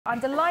I'm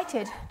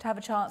delighted to have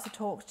a chance to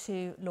talk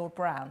to Lord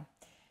Browne,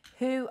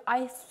 who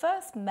I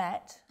first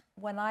met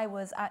when I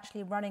was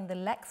actually running the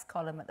Lex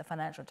column at the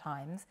Financial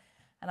Times,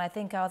 and I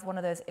think I was one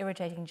of those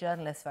irritating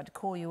journalists who had to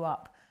call you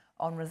up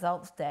on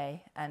results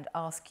day and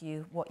ask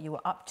you what you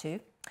were up to.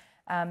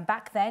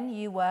 Back then,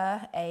 you were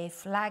a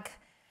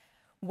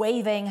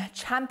flag-waving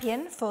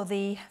champion for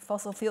the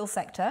fossil fuel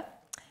sector,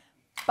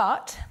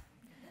 but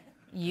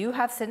you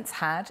have since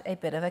had a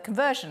bit of a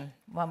conversion,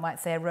 one might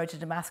say a road to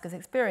Damascus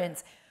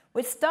experience,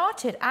 which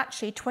started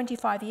actually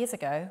 25 years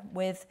ago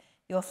with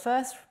your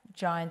first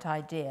giant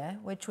idea,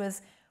 which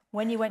was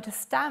when you went to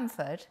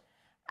Stanford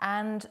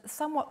and,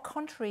 somewhat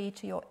contrary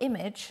to your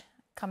image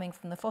coming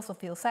from the fossil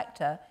fuel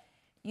sector,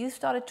 you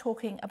started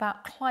talking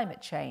about climate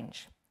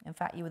change. In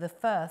fact, you were the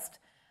first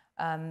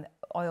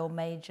oil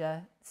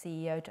major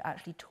CEO to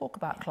actually talk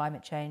about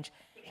climate change.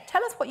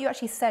 Tell us what you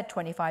actually said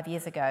 25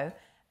 years ago,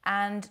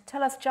 and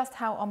tell us just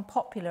how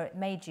unpopular it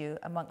made you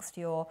amongst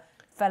your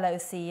fellow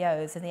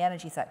CEOs in the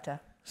energy sector.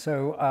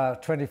 So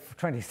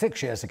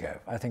 26 years ago,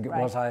 I think it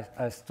was,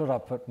 I stood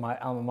up at my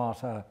alma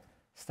mater,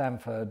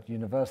 Stanford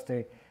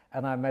University,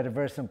 and I made a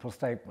very simple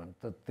statement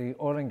that the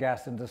oil and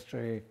gas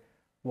industry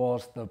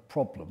was the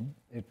problem.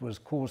 It was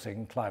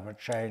causing climate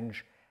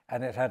change,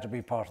 and it had to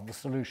be part of the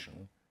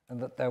solution,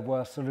 and that there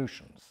were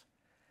solutions.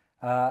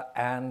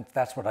 And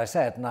that's what I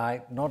said. And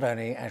I not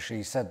only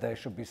actually said there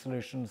should be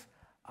solutions,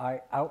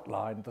 I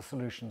outlined the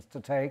solutions to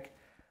take,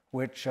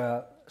 which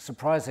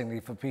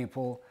surprisingly for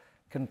people,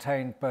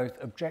 contained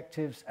both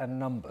objectives and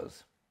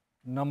numbers.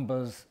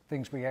 Numbers,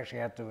 things we actually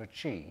had to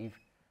achieve,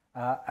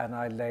 and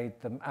I laid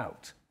them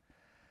out.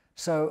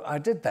 So I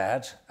did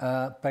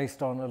that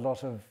based on a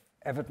lot of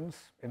evidence,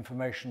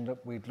 information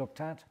that we'd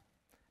looked at,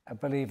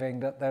 believing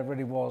that there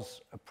really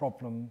was a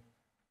problem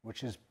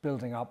which is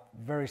building up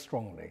very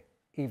strongly,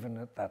 even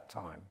at that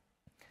time.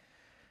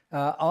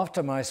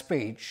 After my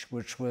speech,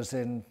 which was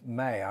in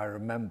May, I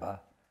remember,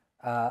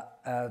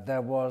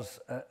 there was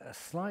a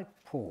slight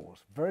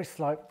pause, very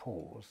slight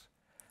pause,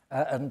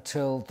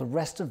 until the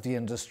rest of the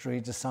industry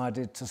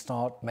decided to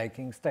start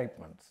making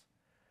statements.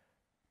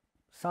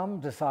 Some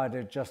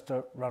decided just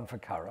to run for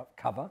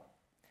cover.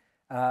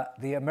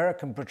 The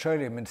American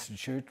Petroleum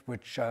Institute,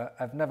 which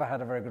I've never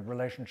had a very good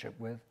relationship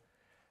with,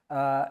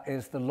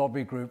 is the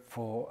lobby group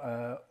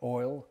for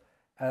oil.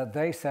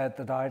 They said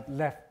that I'd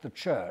left the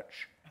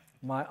church.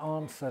 My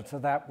answer to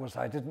that was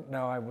I didn't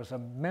know I was a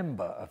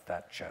member of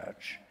that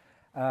church.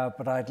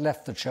 But I'd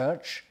left the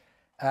church,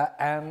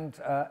 and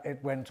it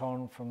went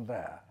on from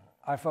there.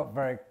 I felt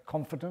very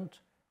confident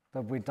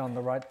that we'd done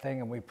the right thing,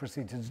 and we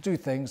proceeded to do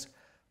things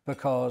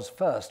because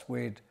first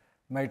we'd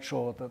made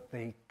sure that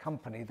the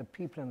company, the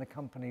people in the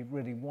company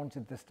really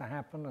wanted this to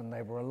happen and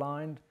they were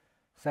aligned.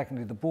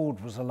 Secondly, the board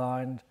was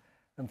aligned.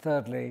 And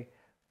thirdly,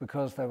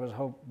 because there was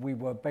hope, we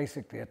were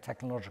basically a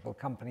technological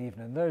company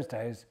even in those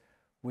days,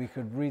 we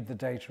could read the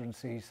data and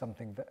see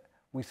something that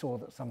we saw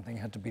that something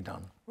had to be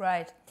done.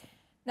 Right.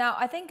 Now,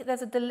 I think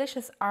there's a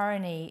delicious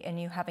irony in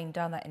you having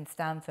done that in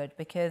Stanford,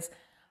 because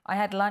I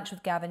had lunch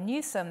with Gavin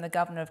Newsom, the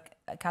governor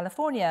of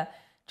California,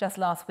 just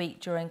last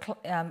week during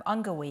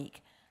Unger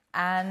Week.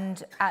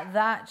 And at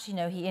that, you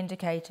know, he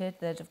indicated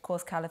that, of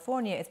course,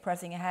 California is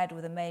pressing ahead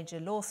with a major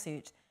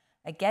lawsuit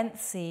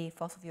against the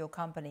fossil fuel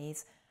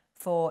companies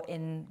for,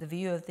 in the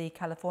view of the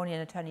Californian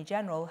Attorney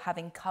General,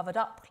 having covered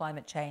up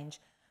climate change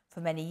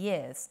for many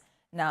years.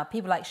 Now,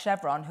 people like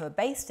Chevron, who are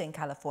based in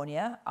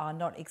California, are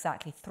not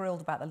exactly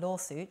thrilled about the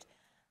lawsuit.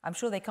 I'm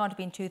sure they can't have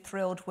been too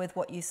thrilled with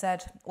what you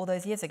said all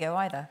those years ago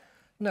either.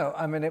 No,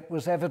 I mean, it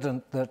was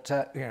evident that,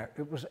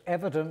 it was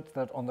evident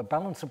that on the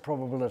balance of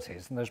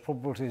probabilities, and those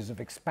probabilities have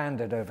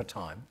expanded over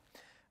time,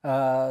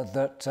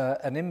 that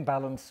an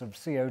imbalance of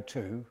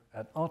CO2,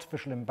 an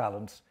artificial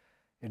imbalance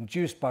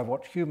induced by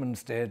what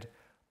humans did,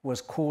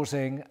 was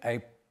causing a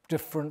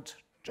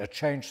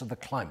change to the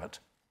climate.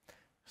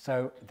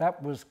 So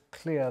that was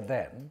clear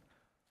then.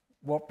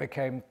 What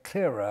became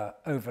clearer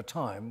over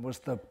time was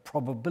the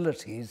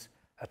probabilities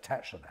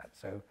attached to that.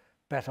 So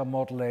better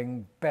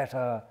modeling,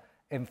 better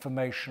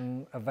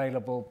information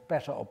available,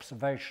 better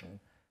observation,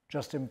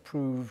 just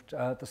improved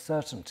the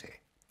certainty.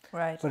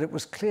 Right. But it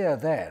was clear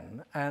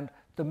then, and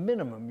the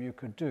minimum you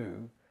could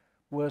do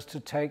was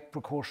to take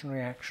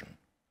precautionary action.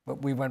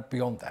 But we went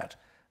beyond that.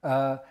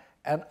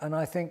 And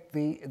I think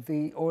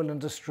the oil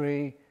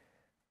industry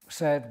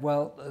said,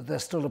 well,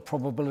 there's still a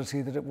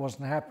probability that it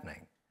wasn't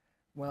happening.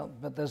 Well,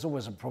 but there's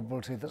always a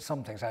probability that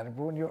something's happening.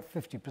 But when you're at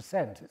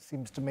 50%, it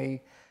seems to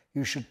me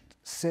you should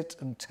sit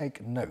and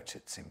take note,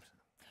 it seems.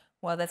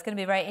 Well, that's going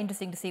to be very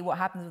interesting to see what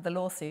happens with the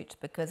lawsuit,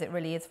 because it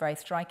really is very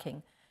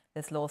striking,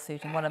 this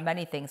lawsuit, and one of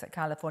many things that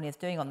California is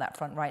doing on that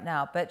front right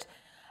now. But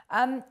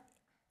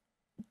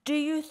do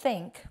you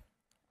think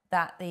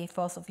that the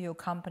fossil fuel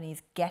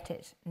companies get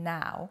it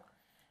now?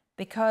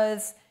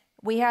 Because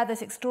we had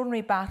this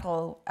extraordinary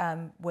battle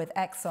with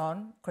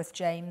Exxon. Chris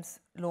James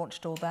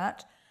launched all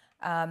that,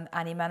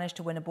 and he managed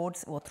to win a board,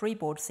 or 3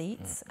 board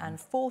seats, and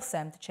force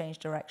them to change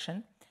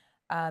direction.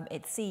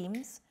 It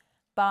seems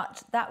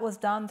But that was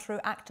done through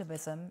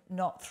activism,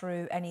 not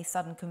through any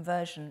sudden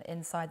conversion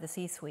inside the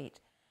C-suite.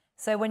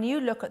 So when you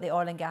look at the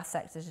oil and gas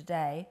sector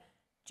today,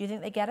 do you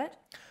think they get it?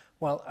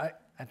 Well,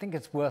 I think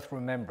it's worth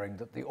remembering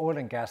that the oil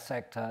and gas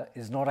sector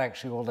is not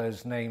actually all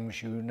those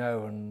names you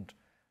know and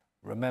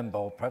remember,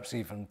 or perhaps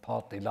even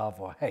partly love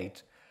or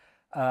hate.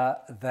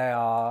 There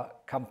are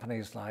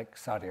companies like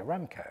Saudi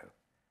Aramco,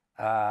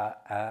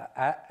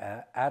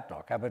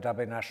 ADNOC, Abu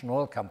Dhabi National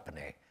Oil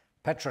Company,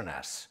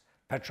 Petronas,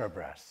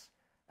 Petrobras.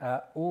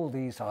 All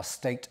these are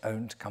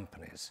state-owned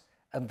companies,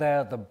 and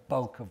they're the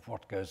bulk of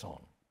what goes on.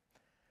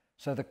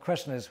 So the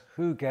question is,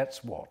 who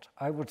gets what?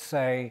 I would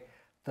say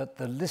that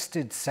the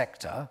listed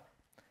sector,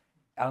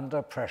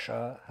 under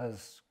pressure,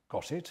 has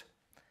got it,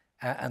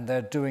 and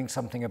they're doing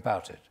something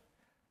about it.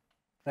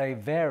 They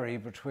vary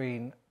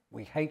between,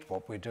 we hate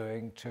what we're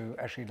doing, to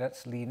actually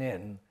let's lean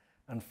in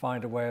and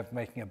find a way of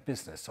making a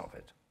business of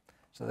it.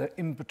 So they're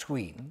in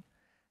between.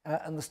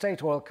 And the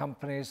state oil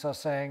companies are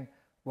saying,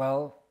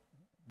 well,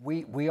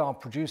 we are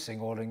producing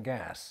oil and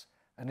gas,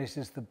 and this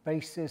is the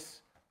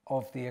basis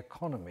of the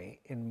economy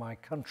in my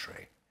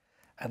country.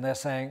 And they're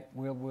saying,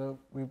 we'll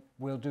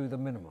do the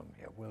minimum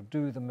here. We'll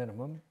do the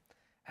minimum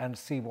and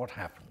see what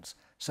happens.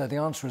 So the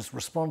answer is,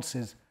 response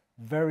is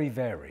very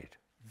varied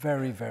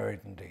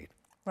indeed.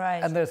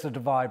 Right. And there's a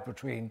divide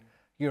between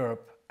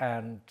Europe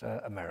and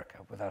America,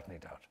 without any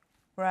doubt.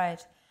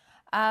 Right.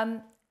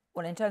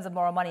 Well, in terms of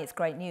moral money, it's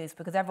great news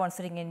because everyone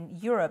sitting in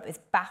Europe is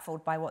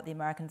baffled by what the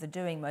Americans are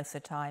doing most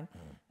of the time.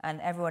 And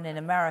everyone in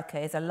America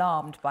is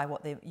alarmed by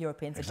what the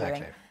Europeans are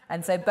doing.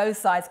 And so both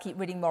sides keep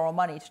reading moral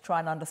money to try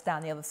and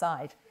understand the other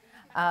side.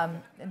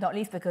 Not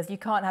least because you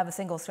can't have a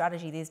single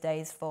strategy these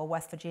days for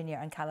West Virginia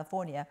and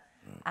California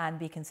and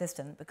be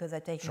consistent because they're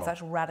taking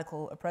such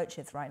radical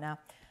approaches right now.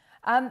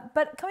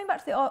 But coming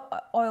back to the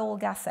oil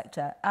gas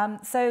sector,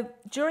 so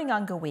during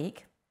Unger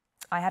Week,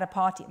 I had a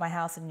party at my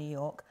house in New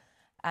York,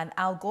 and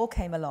Al Gore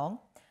came along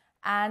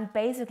and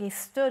basically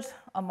stood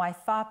on my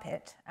fire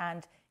pit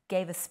and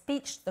gave a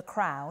speech to the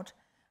crowd,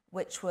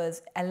 which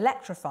was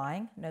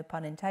electrifying, no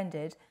pun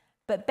intended,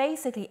 but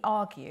basically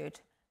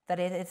argued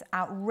that it is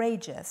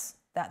outrageous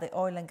that the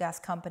oil and gas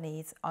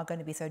companies are going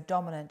to be so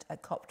dominant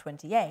at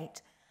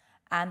COP28,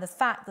 and the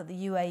fact that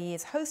the UAE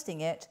is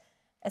hosting it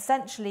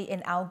essentially,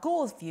 in Al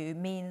Gore's view,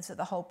 means that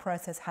the whole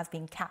process has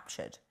been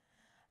captured.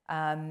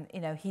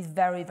 He's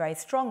very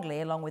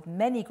strongly, along with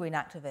many green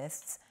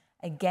activists,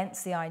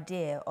 against the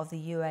idea of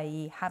the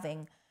UAE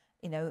having,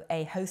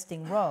 a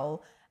hosting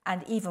role,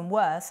 and even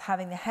worse,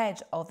 having the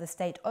head of the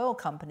state oil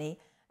company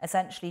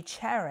essentially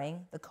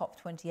chairing the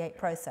COP28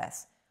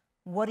 process.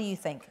 What do you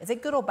think? Is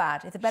it good or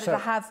bad? Is it better to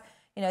have,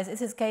 is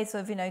this a case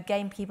of,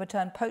 gamekeeper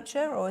turned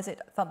poacher, or is it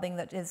something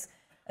that is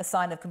a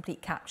sign of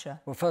complete capture?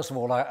 Well, first of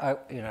all, I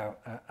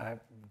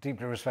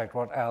deeply respect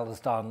what Al has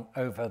done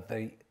over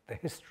the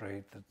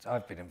history that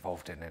I've been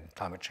involved in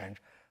climate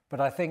change. But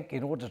I think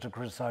in order to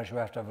criticise, you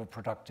have to have a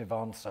productive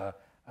answer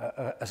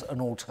as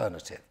an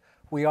alternative.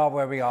 We are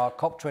where we are.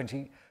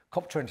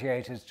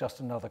 COP28 is just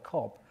another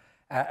COP.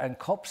 And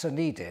COPs are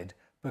needed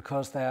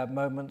because they are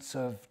moments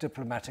of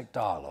diplomatic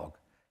dialogue.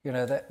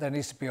 There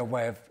needs to be a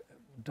way of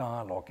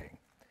dialoguing.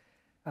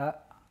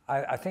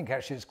 I think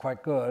actually it's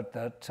quite good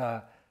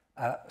that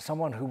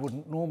someone who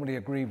wouldn't normally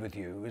agree with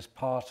you is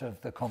part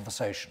of the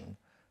conversation,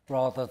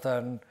 rather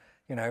than,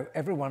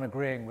 everyone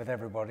agreeing with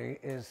everybody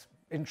is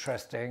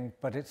interesting,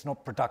 but it's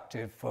not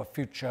productive for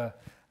future,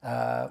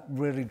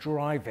 really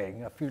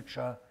driving a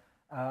future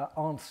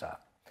answer.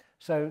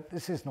 So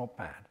this is not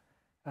bad.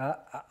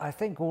 I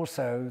think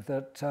also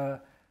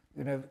that,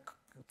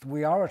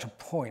 we are at a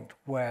point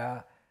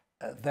where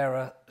there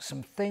are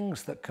some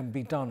things that can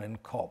be done in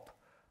COP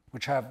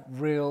which have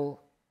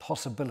real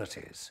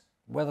possibilities.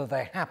 Whether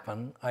they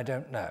happen, I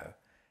don't know.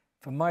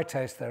 For my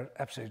taste, there are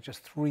absolutely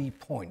just 3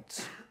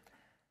 points.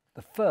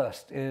 The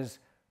first is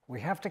we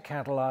have to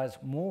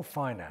catalyse more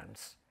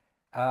finance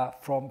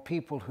from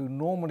people who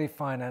normally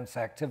finance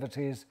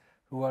activities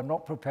who are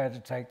not prepared to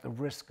take the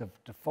risk of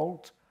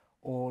default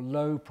or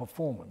low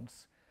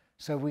performance.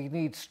 So we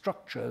need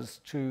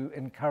structures to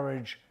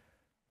encourage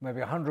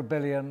maybe 100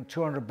 billion,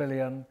 200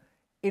 billion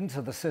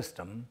into the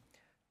system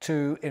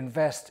to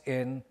invest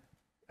in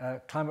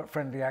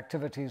climate-friendly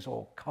activities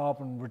or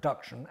carbon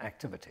reduction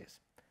activities.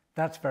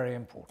 That's very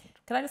important.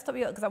 Can I just stop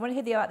you, because I want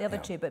to hear about the other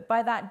two, but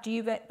by that, do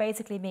you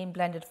basically mean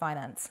blended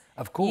finance?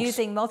 Of course.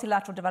 Using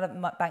multilateral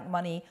development bank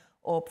money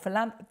or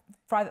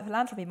private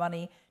philanthropy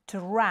money to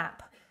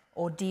wrap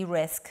or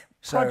de-risk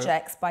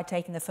projects by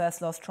taking the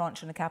first loss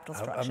tranche in the capital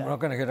structure? I'm not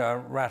going to get a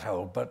rat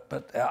hole,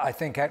 but I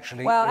think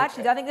actually... Well, I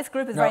think this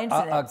group is very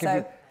interested in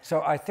it.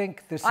 So I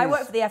think this I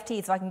work for the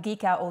FT, so I can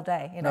geek out all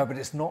day. No, but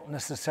it's not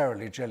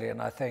necessarily,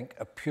 Gillian, I think,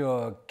 a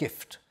pure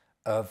gift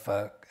of...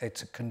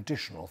 it's a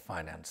conditional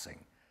financing.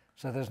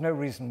 So there's no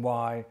reason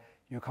why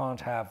you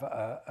can't have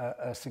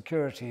a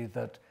security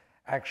that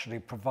actually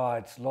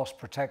provides loss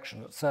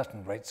protection at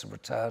certain rates of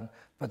return,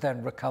 but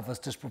then recovers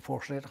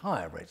disproportionately at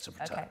higher rates of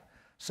return. Okay.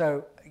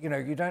 So,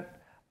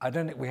 I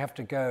don't think we have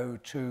to go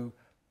to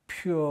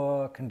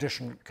pure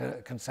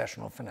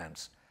concessional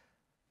finance.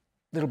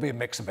 It'll be a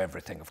mix of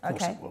everything, of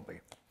course it will be.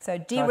 So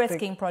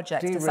de-risking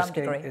projects to some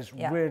degree. De-risking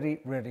is really,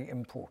 really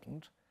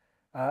important.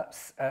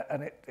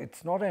 And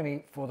it's not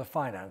only for the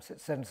finance, it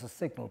sends a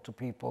signal to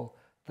people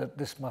that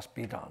this must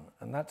be done.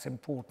 And that's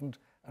important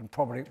and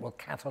probably will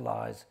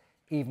catalyse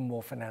even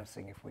more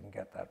financing if we can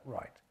get that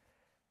right.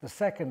 The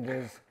second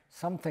is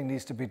something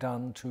needs to be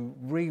done to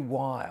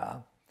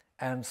rewire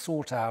and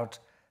sort out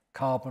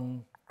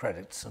carbon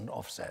credits and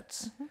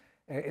offsets.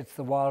 It's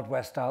the Wild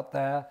West out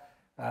there.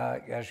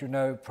 As you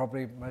know,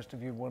 probably most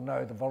of you will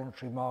know, the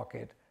voluntary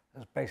market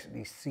has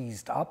basically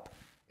seized up.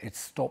 It's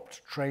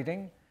stopped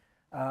trading,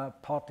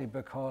 partly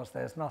because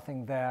there's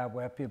nothing there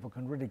where people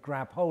can really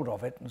grab hold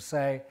of it and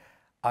say,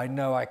 I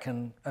know I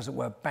can, as it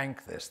were,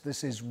 bank this.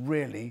 This is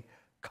really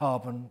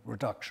carbon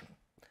reduction.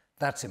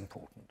 That's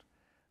important.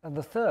 And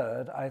the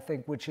third, I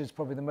think, which is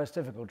probably the most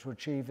difficult to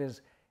achieve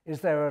is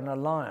there an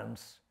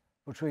alliance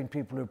between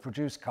people who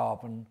produce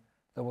carbon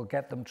that will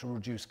get them to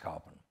reduce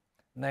carbon,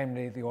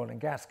 namely the oil and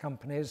gas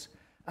companies,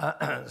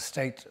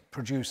 state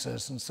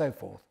producers and so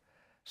forth.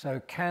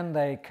 So can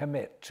they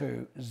commit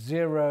to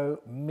zero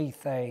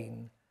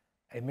methane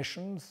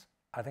emissions?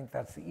 I think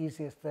that's the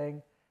easiest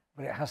thing,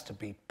 but it has to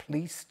be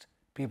policed.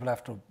 People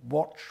have to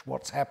watch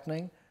what's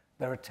happening.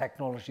 There are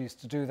technologies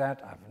to do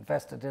that. I've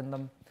invested in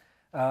them.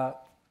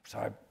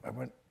 So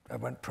I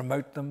won't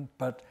promote them,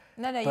 but...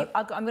 No,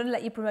 I'm going to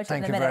let you promote it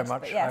in a minute. Thank you very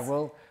much, yes. I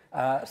will.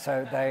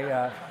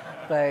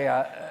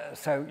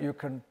 So you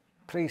can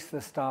police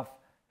the stuff.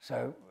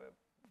 So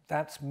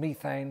that's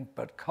methane,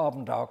 but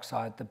carbon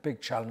dioxide, the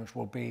big challenge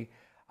will be,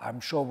 I'm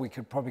sure we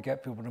could probably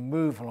get people to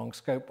move along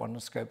Scope 1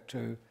 and Scope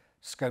 2.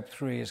 Scope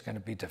 3 is going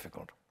to be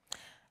difficult.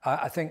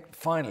 I think,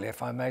 finally,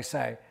 if I may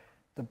say,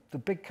 the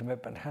big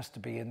commitment has to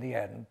be, in the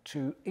end,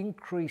 to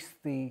increase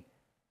the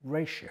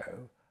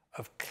ratio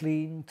of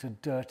clean to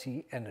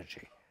dirty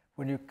energy.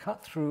 When you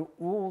cut through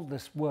all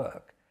this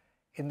work,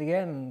 in the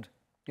end,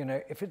 you know,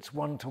 if it's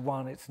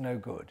 1-to-1, it's no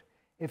good.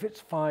 If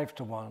it's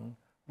 5-to-1,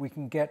 we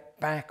can get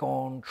back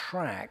on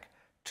track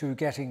to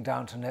getting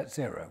down to net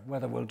zero.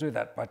 Whether we'll do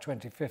that by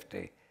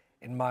 2050,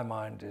 in my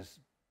mind, is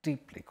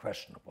deeply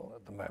questionable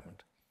at the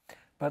moment.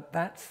 But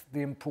that's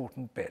the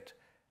important bit.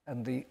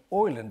 And the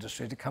oil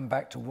industry, to come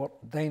back to what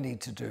they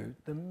need to do,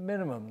 the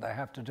minimum they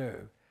have to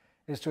do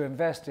is to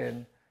invest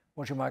in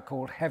what you might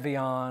call heavy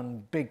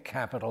iron, big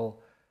capital,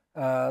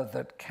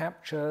 that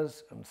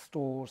captures and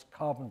stores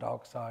carbon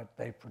dioxide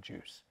they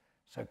produce.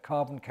 So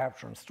carbon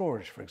capture and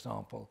storage, for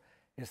example,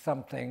 is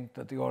something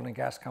that the oil and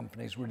gas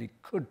companies really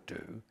could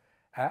do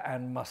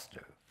and must do.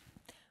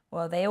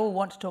 Well, they all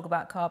want to talk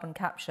about carbon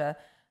capture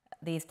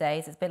these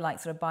days. It's a bit like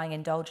sort of buying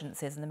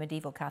indulgences in the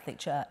medieval Catholic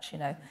Church, you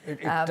know.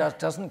 It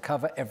doesn't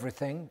cover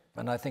everything,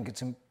 and I think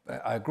it's,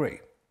 I agree.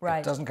 Right.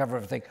 It doesn't cover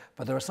everything,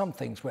 but there are some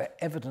things where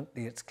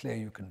evidently it's clear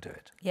you can do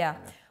it. Yeah. You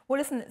know? Well,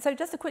 listen, so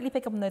just to quickly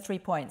pick up on those 3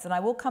 points, and I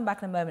will come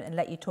back in a moment and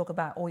let you talk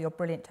about all your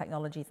brilliant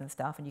technologies and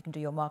stuff, and you can do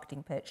your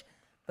marketing pitch.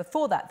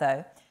 Before that,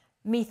 though,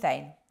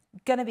 methane,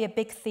 going to be a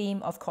big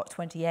theme of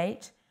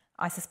COP28.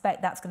 I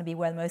suspect that's going to be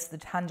where most of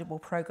the tangible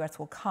progress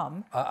will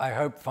come. I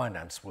hope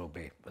finance will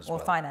be as well.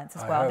 Or finance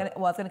as well. I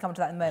was going to come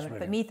to that in a moment,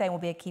 but methane will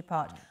be a key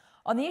part.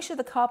 On the issue of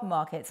the carbon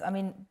markets, I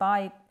mean,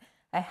 by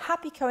a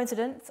happy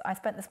coincidence, I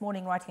spent this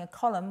morning writing a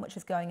column, which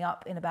is going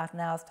up in about an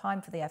hour's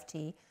time for the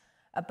FT,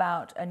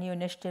 about a new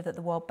initiative that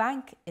the World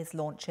Bank is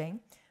launching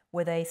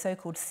with a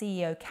so-called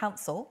CEO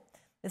Council.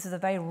 This is a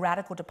very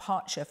radical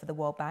departure for the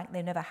World Bank.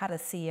 They've never had a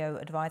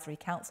CEO Advisory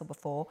Council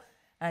before,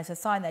 and it's a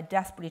sign they're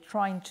desperately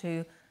trying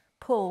to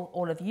pull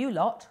all of you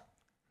lot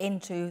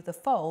into the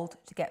fold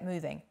to get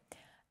moving.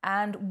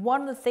 And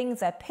one of the things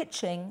they're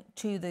pitching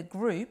to the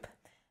group,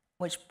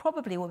 which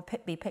probably will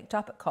be picked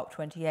up at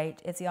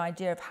COP28, is the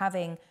idea of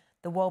having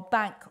the World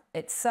Bank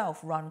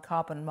itself run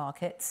carbon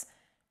markets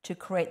to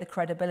create the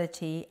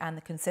credibility and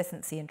the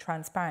consistency and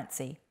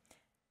transparency.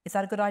 Is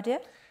that a good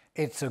idea?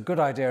 It's a good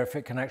idea if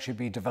it can actually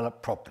be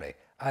developed properly.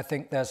 I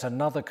think there's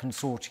another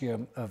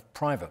consortium of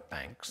private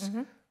banks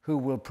who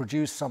will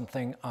produce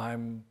something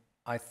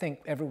I think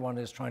everyone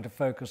is trying to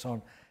focus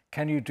on.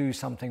 Can you do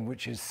something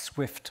which is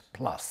SWIFT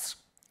plus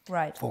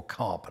for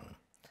carbon?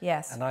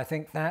 Yes. And I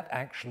think that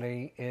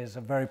actually is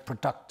a very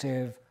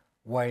productive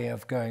way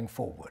of going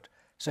forward.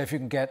 So if you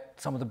can get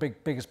some of the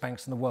biggest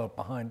banks in the world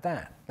behind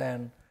that,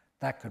 then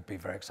that could be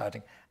very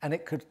exciting. And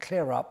it could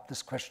clear up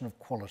this question of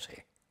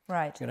quality.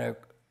 Right. You know,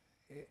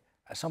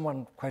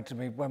 someone quoted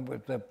me when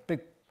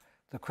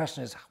the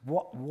question is,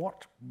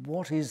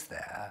 what is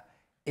there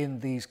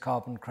in these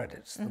carbon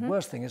credits? The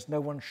worst thing is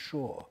no one's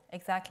sure.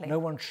 Exactly. No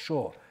one's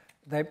sure.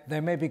 They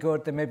may be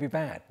good, they may be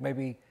bad.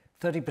 Maybe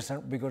 30%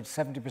 would be good,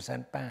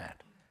 70% bad.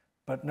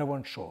 But no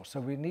one's sure. So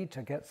we need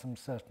to get some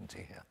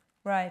certainty here.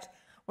 Right.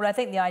 Well, I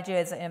think the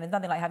idea is that there's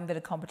nothing like having a bit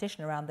of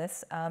competition around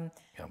this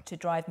to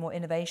drive more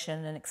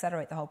innovation and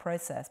accelerate the whole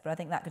process. But I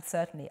think that could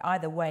certainly,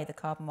 either way, the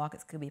carbon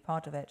markets could be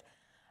part of it.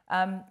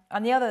 And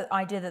the other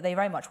idea that they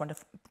very much want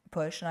to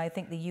push, and I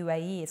think the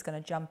UAE is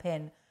going to jump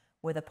in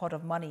with a pot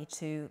of money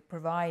to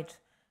provide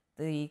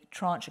the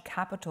tranche of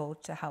capital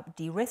to help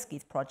de-risk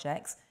these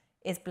projects,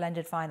 is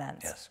blended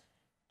finance. Yes.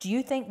 Do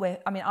you think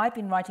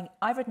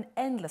I've written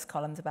endless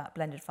columns about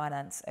blended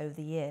finance over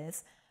the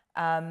years.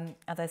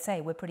 As I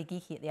say, we're pretty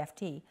geeky at the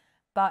FT,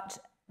 but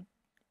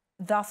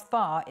thus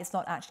far, it's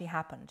not actually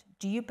happened.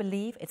 Do you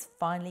believe it's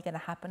finally going to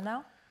happen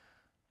now?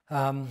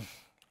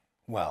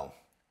 Well,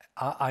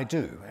 I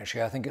do,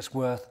 actually. I think it's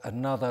worth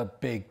another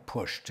big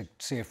push to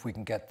see if we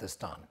can get this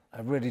done.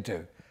 I really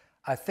do.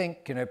 I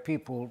think,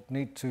 people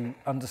need to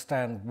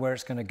understand where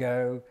it's going to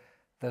go.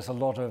 There's a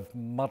lot of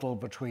muddle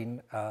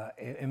between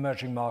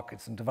emerging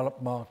markets and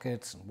developed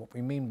markets and what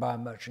we mean by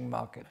emerging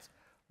markets.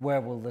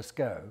 Where will this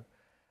go?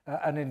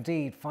 And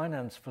indeed,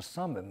 finance for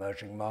some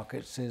emerging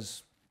markets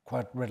is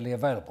quite readily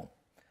available,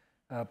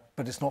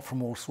 but it's not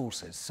from all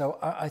sources. So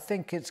I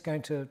think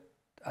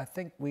I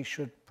think we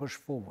should push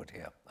forward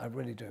here. I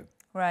really do.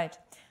 Right.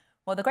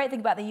 Well, the great thing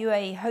about the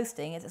UAE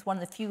hosting is it's one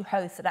of the few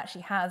hosts that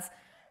actually has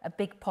a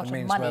big pot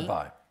of money.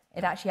 Whereby.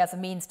 It actually has a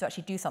means to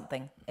actually do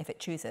something if it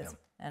chooses. Yeah.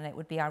 And it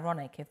would be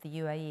ironic if the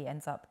UAE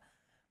ends up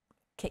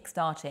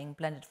kickstarting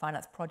blended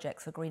finance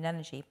projects for green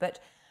energy. But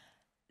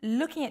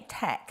looking at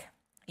tech,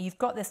 you've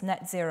got this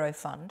net zero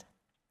fund.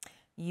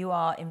 You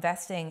are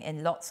investing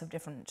in lots of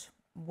different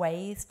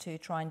ways to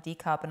try and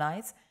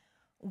decarbonize.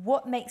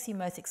 What makes you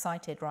most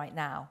excited right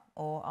now?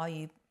 Or are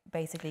you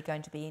basically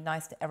going to be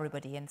nice to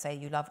everybody and say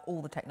you love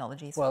all the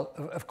technologies? Well,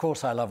 of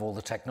course I love all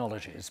the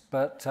technologies,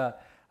 but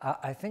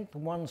I think the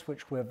ones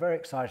which we're very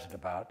excited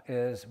about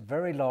is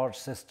very large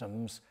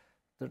systems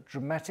that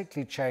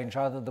dramatically change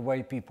either the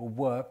way people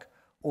work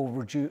or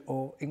reduce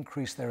or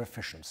increase their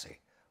efficiency.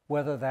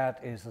 Whether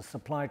that is a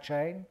supply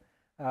chain,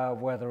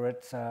 whether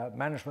it's a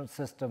management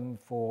system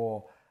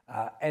for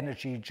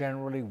energy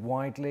generally,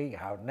 widely,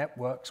 how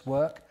networks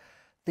work.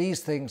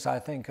 These things, I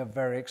think, are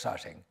very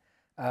exciting.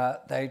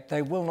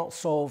 They will not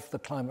solve the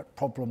climate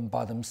problem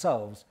by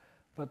themselves,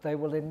 but they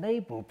will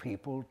enable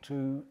people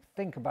to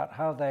think about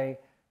how they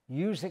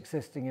use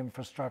existing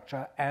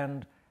infrastructure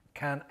and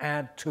can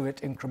add to it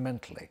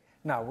incrementally.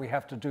 Now, we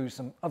have to do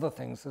some other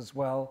things as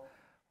well,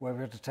 where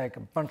we have to take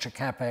a bunch of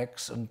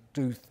capex and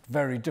do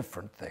very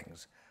different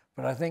things.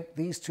 But I think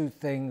these two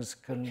things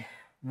can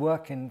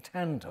work in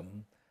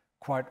tandem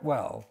quite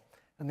well.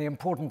 And the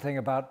important thing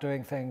about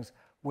doing things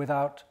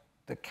without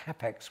the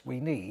capex we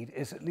need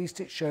is at least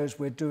it shows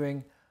we're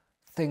doing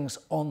things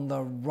on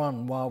the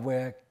run while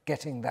we're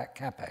getting that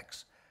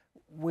capex.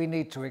 We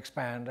need to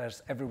expand,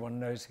 as everyone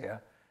knows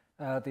here,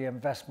 the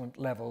investment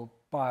level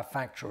by a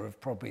factor of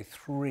probably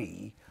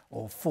 3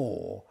 or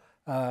 4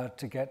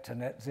 to get to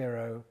net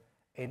zero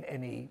in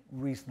any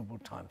reasonable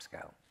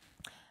timescale.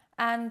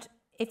 And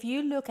if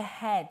you look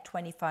ahead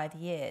 25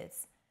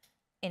 years,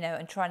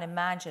 and try and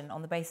imagine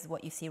on the basis of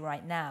what you see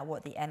right now,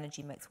 what the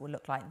energy mix will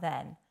look like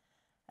then,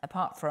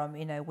 apart from,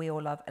 we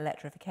all love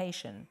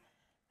electrification,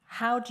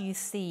 how do you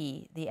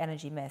see the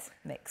energy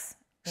mix?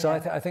 So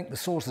I think the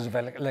sources of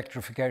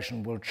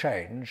electrification will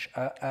change.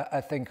 I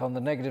think on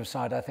the negative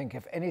side, I think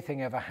if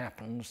anything ever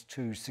happens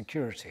to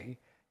security,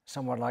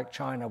 someone like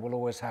China will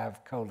always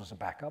have coal as a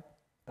backup.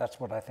 That's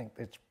what I think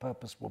its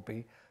purpose will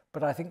be.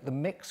 But I think the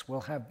mix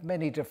will have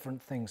many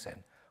different things in.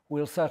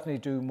 We'll certainly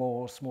do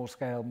more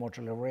small-scale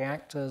modular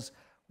reactors.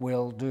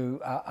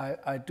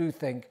 I do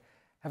think,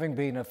 having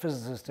been a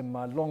physicist in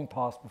my long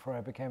past before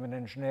I became an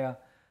engineer,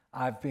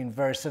 I've been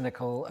very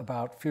cynical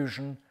about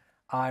fusion.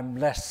 I'm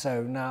less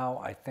so now.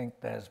 I think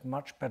there's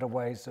much better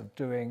ways of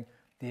doing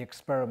the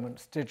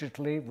experiments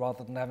digitally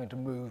rather than having to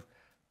move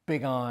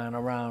big iron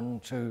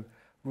around to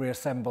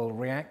reassemble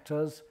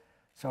reactors.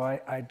 So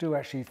I do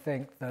actually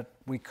think that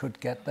we could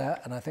get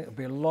there, and I think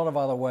there'll be a lot of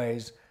other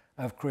ways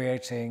of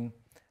creating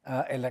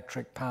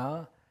electric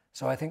power.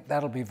 So I think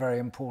that'll be very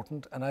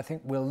important, and I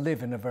think we'll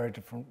live in a very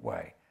different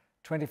way.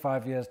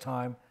 25 years'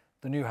 time,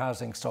 the new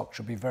housing stock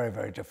should be very,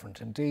 very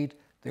different indeed.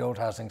 The old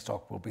housing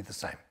stock will be the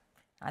same.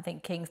 I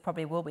think King's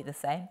probably will be the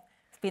same.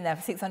 It's been there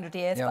for 600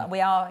 years, yeah. But we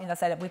are, I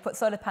said, we put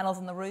solar panels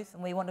on the roof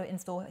and we want to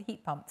install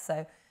heat pumps.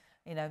 So,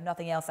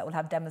 nothing else that will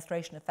have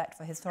demonstration effect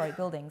for historic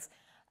buildings.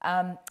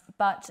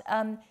 But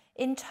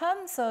in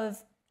terms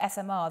of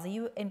SMRs, are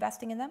you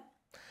investing in them?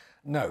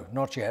 No,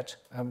 not yet.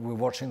 We're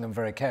watching them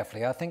very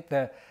carefully. I think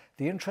the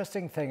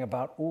interesting thing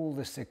about all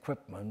this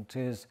equipment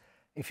is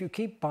if you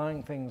keep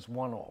buying things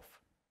one-off,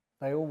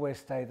 they always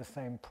stay the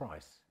same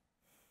price.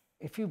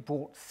 If you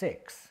bought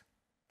 6,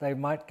 they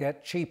might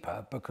get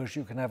cheaper because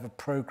you can have a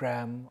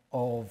program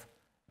of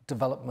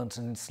development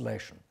and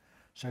installation.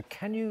 So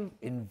can you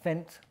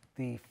invent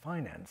the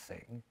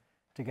financing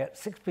to get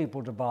 6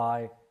 people to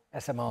buy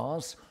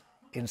SMRs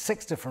in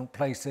 6 different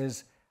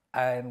places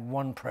and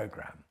one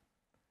program?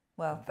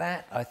 Well,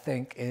 that I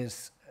think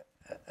is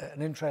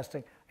an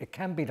interesting, it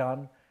can be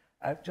done.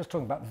 Just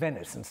talking about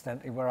Venice,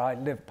 incidentally, where I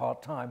live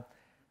part-time,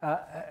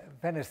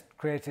 Venice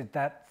created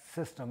that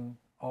system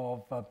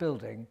of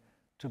building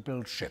to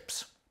build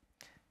ships.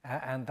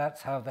 And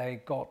that's how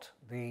they got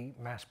the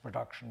mass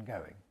production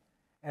going.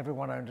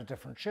 Everyone owned a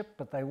different ship,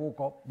 but they all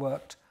got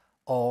worked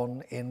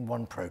on in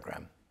one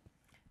program.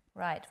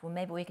 Right. Well,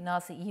 maybe we can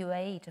ask the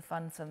UAE to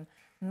fund some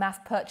mass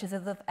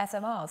purchases of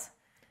SMRs.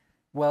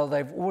 Well,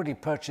 they've already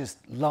purchased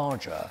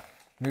larger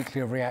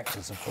nuclear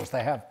reactors, of course.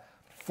 They have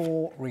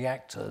 4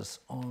 reactors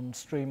on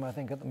stream, I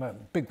think, at the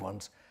moment, big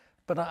ones.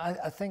 But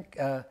I think,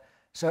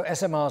 so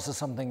SMRs are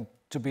something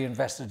to be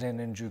invested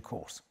in due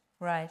course.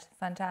 Right,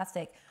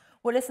 fantastic.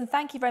 Well, listen,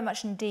 thank you very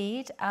much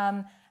indeed.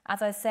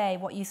 As I say,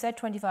 what you said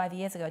 25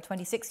 years ago,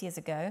 26 years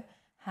ago,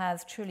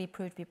 has truly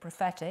proved to be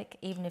prophetic,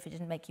 even if it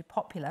didn't make you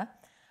popular.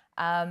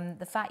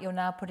 The fact you're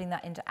now putting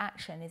that into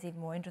action is even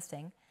more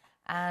interesting.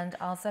 And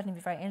I'll certainly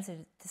be very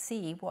interested to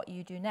see what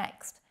you do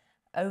next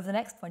over the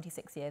next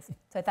 26 years.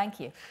 So thank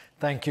you.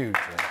 Thank you,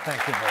 Jim.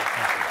 Thank you both.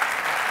 Thank you.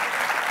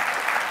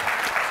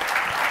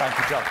 Thank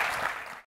you, John.